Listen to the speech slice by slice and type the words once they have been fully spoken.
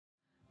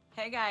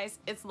Hey guys,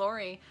 it's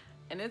Lori,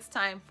 and it's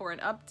time for an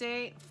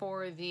update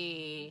for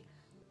the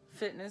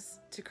Fitness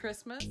to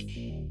Christmas.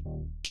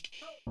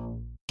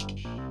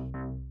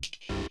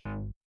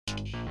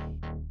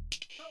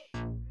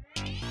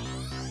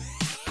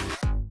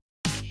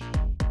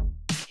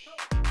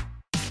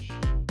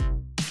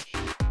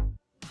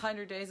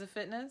 100 Days of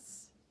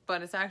Fitness,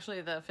 but it's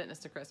actually the Fitness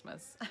to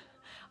Christmas.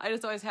 I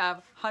just always have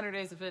 100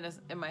 Days of Fitness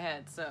in my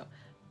head, so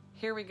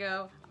here we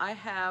go. I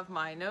have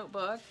my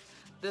notebook.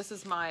 This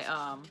is my,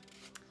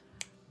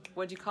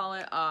 what'd you call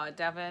it,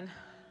 Devin?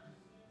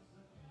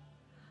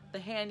 The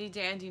handy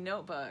dandy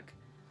notebook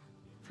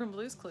from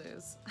Blue's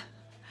Clues.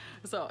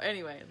 So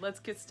anyway, let's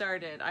get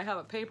started. I have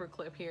a paper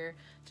clip here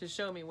to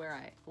show me where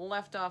I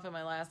left off in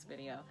my last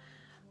video.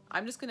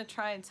 I'm just gonna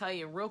try and tell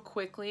you real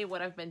quickly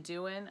what I've been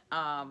doing.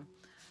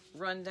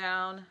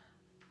 Rundown.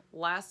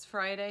 Last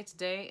Friday,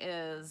 today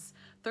is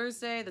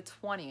Thursday the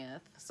 20th.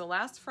 So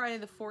last Friday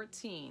the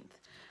 14th,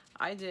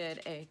 I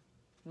did a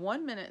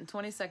 1 minute and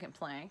 20-second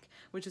plank,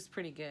 which is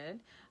pretty good.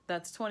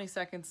 That's 20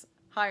 seconds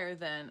higher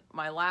than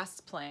my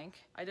last plank.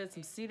 I did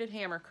some seated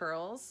hammer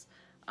curls.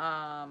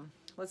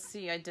 Let's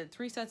see, I did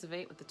 3 sets of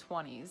 8 with the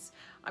 20s.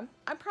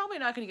 I'm probably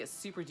not gonna get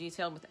super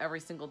detailed with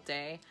every single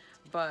day,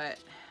 but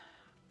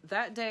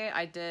that day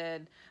I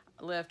did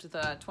lift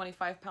the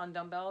 25-pound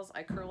dumbbells.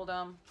 I curled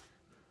them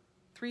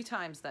 3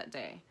 times that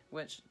day,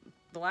 which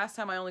the last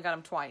time I only got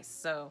them twice,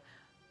 so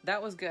that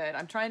was good.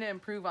 I'm trying to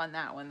improve on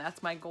that one.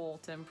 That's my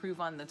goal, to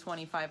improve on the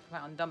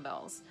 25-pound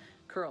dumbbells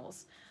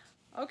curls.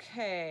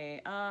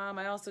 Okay,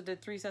 I also did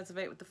 3 sets of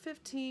 8 with the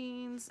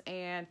 15s,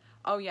 and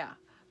oh yeah,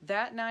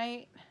 that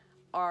night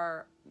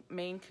our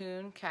Maine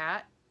Coon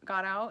cat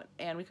got out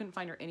and we couldn't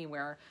find her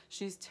anywhere.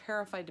 She's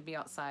terrified to be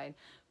outside.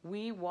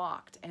 We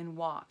walked and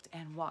walked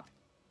and walked,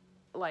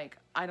 like,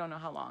 I don't know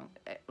how long,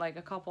 like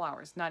a couple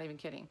hours, not even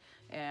kidding.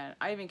 And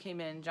I even came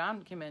in,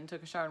 John came in,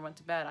 took a shower and went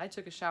to bed. I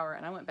took a shower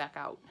and I went back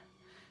out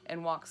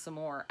and walked some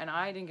more. And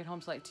I didn't get home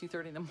till like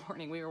 2:30 in the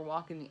morning. We were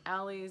walking the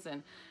alleys,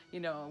 and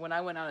you know, when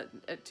I went out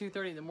at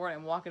 2:30 in the morning,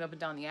 I'm walking up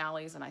and down the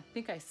alleys, and I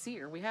think I see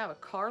her. We have a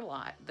car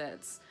lot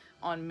that's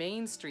on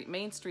Main Street.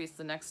 Main Street's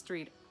the next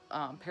street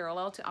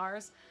parallel to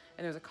ours,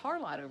 and there's a car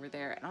lot over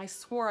there, and I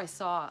swore I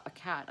saw a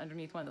cat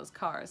underneath one of those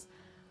cars.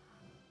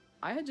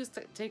 I had just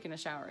taken a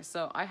shower,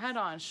 so I had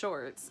on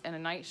shorts and a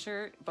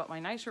nightshirt, but my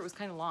nightshirt was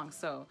kind of long,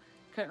 so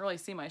couldn't really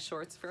see my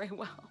shorts very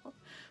well.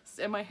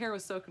 And my hair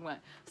was soaking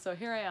wet. So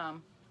here I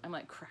am. I'm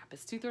like, crap,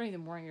 it's 2:30 in the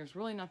morning. There's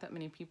really not that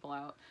many people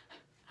out.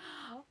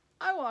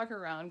 I walk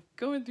around,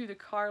 going through the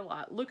car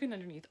lot, looking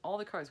underneath all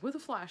the cars with a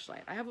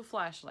flashlight. I have a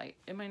flashlight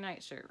in my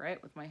nightshirt,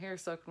 right? With my hair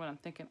soaking wet. I'm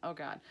thinking, oh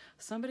God,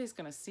 somebody's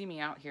gonna see me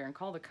out here and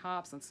call the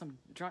cops and some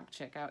drunk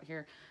chick out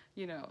here,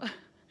 you know.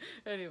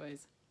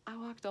 Anyways, I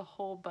walked a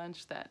whole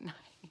bunch that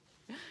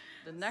night.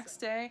 The next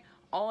day,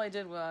 all I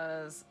did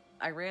was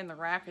I ran the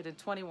rack. I did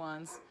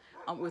 21s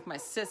with my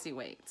sissy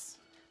weights.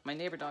 My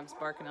neighbor dog's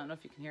barking. I don't know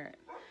if you can hear it.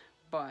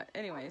 But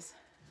anyways,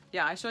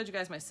 yeah, I showed you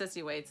guys my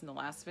sissy weights in the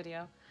last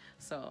video.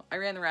 So I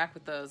ran the rack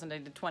with those and I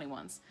did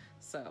 21s.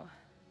 So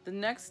the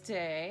next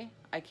day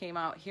I came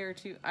out here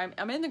to,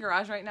 I'm in the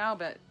garage right now,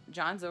 but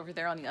John's over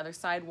there on the other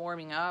side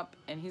warming up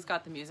and he's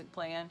got the music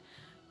playing.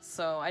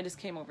 So I just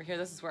came over here.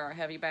 This is where our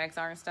heavy bags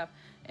are and stuff.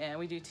 And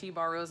we do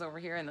T-bar rows over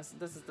here, and this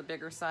is the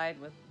bigger side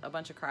with a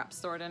bunch of crap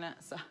stored in it.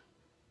 So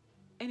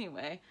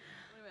anyway,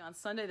 on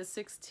Sunday the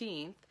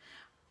 16th,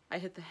 I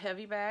hit the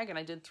heavy bag, and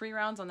I did 3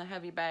 rounds on the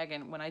heavy bag,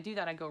 and when I do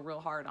that, I go real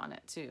hard on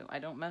it too. I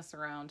don't mess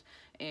around.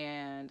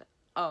 And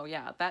oh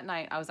yeah, that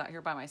night I was out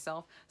here by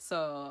myself,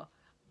 so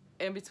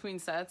in between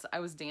sets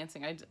I was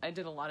dancing. I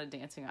did a lot of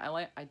dancing.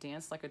 I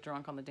danced like a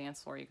drunk on the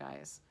dance floor, you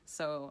guys.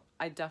 So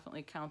I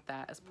definitely count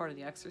that as part of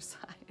the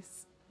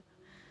exercise.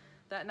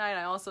 That night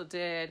I also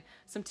did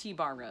some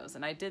T-bar rows,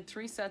 and I did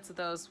 3 sets of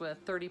those with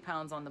 30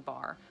 pounds on the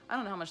bar. I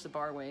don't know how much the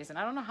bar weighs, and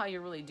I don't know how you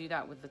really do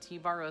that with the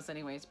T-bar rows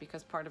anyways,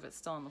 because part of it's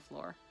still on the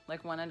floor.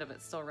 Like one end of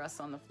it still rests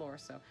on the floor.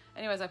 So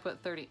anyways, I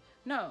put 30.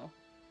 No,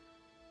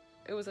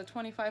 it was a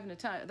 25 and a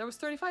 10. There was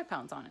 35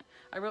 pounds on it.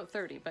 I wrote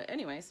 30, but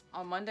anyways,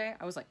 on Monday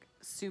I was like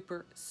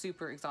super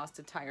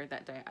exhausted, tired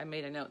that day. I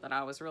made a note that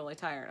I was really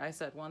tired. I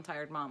said, one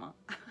tired mama.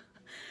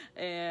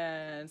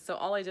 And so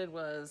all I did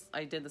was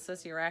I did the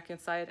sissy rack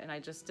inside, and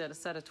I just did a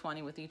set of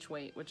 20 with each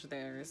weight, which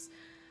there's,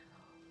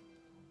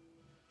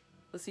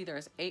 let's see,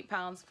 there's 8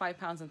 pounds, 5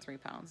 pounds, and 3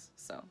 pounds.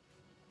 So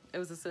it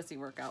was a sissy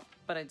workout,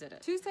 but I did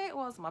it. Tuesday, it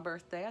was my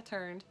birthday. I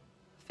turned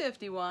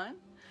 51,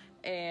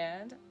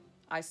 and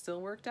I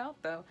still worked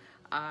out though.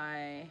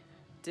 I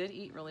did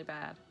eat really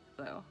bad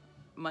though,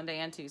 Monday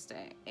and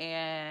Tuesday,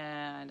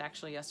 and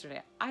actually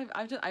yesterday.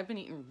 I've been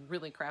eating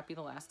really crappy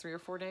the last 3 or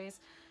 4 days,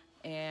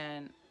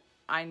 and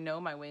I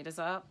know my weight is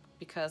up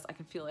because I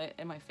can feel it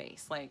in my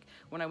face. Like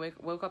when I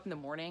woke up in the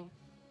morning,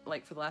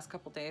 like for the last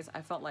couple days,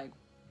 I felt like,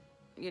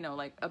 you know,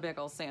 like a big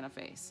old Santa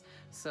face.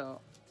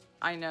 So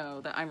I know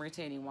that I'm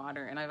retaining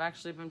water, and I've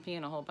actually been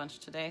peeing a whole bunch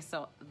today,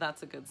 so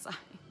that's a good sign.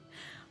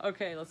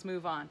 Okay, let's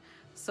move on.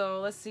 So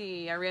let's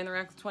see, I ran the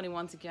rack with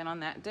 21s again on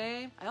that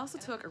day. I also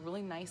took a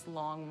really nice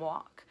long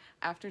walk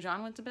after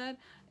John went to bed.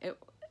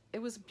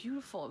 it was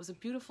beautiful. It was a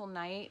beautiful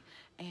night,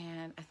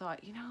 and I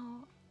thought, you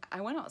know, I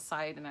went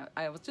outside and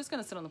I was just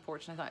gonna sit on the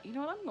porch, and I thought, you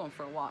know what, I'm going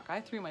for a walk.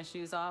 I threw my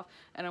shoes off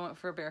and I went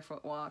for a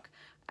barefoot walk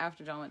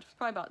after dawn. It was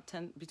probably about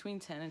between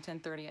 10 and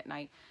 10:30 at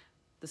night.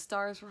 The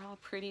stars were all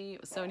pretty.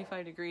 It was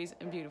 75 degrees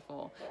and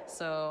beautiful.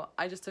 So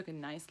I just took a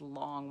nice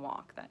long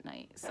walk that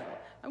night. So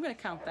I'm gonna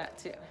count that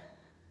too.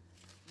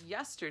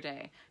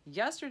 Yesterday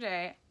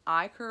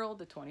I curled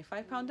the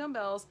 25-pound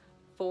dumbbells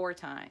 4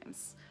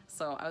 times.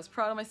 So I was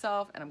proud of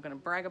myself, and I'm gonna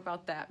brag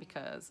about that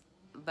because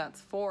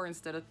that's 4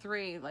 instead of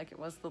 3 like it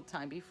was the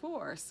time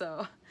before.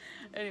 So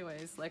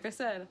anyways, like I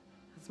said,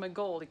 that's my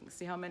goal. You can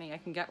see how many I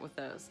can get with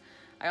those.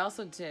 I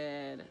also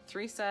did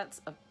 3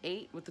 sets of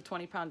 8 with the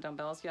 20-pound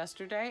dumbbells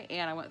yesterday,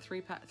 and I went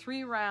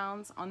 3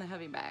 rounds on the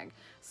heavy bag.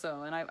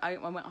 So, and I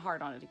went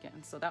hard on it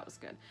again, so that was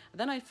good.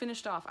 Then I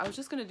finished off. I was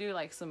just gonna do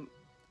like some,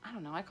 I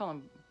don't know, I call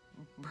them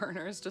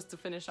burners, just to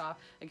finish off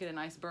and get a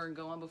nice burn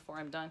going before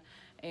I'm done.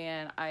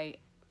 And I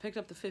picked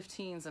up the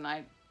 15s, and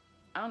I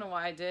don't know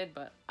why I did,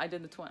 but I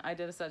did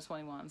a set of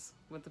 21s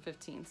with the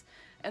 15s,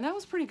 and that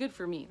was pretty good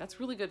for me. That's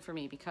really good for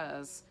me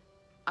because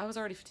I was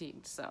already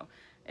fatigued. So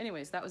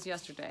anyways, that was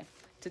yesterday.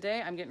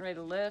 Today I'm getting ready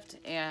to lift,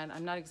 and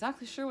I'm not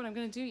exactly sure what I'm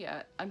gonna do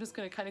yet. I'm just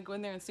gonna kind of go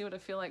in there and see what I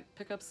feel like,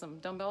 pick up some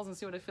dumbbells and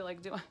see what I feel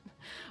like doing.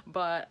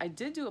 But I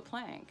did do a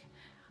plank,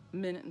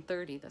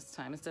 1:30 this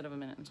time instead of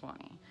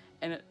 1:20,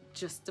 and it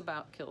just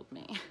about killed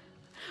me.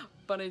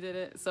 But I did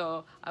it,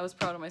 so I was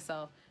proud of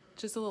myself.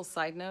 Just a little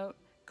side note,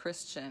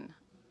 Christian,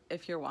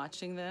 if you're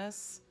watching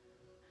this,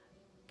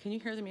 can you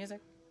hear the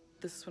music?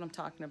 This is what I'm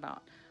talking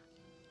about.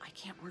 I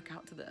can't work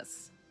out to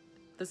this.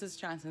 This is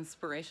John's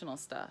inspirational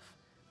stuff.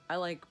 I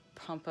like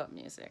pump up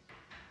music.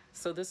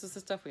 So this is the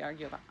stuff we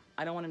argue about.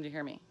 I don't want him to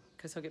hear me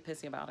because he'll get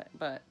pissy about it,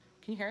 but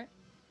can you hear it?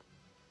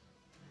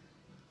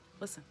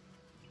 Listen.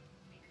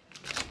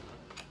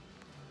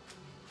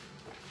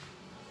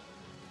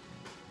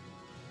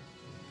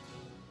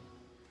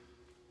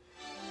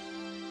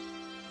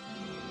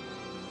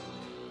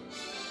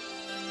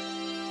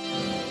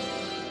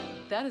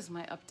 That is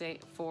my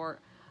update for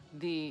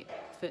the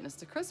Fitness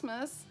to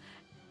Christmas.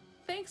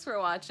 Thanks for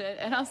watching,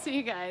 and I'll see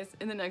you guys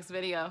in the next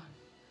video.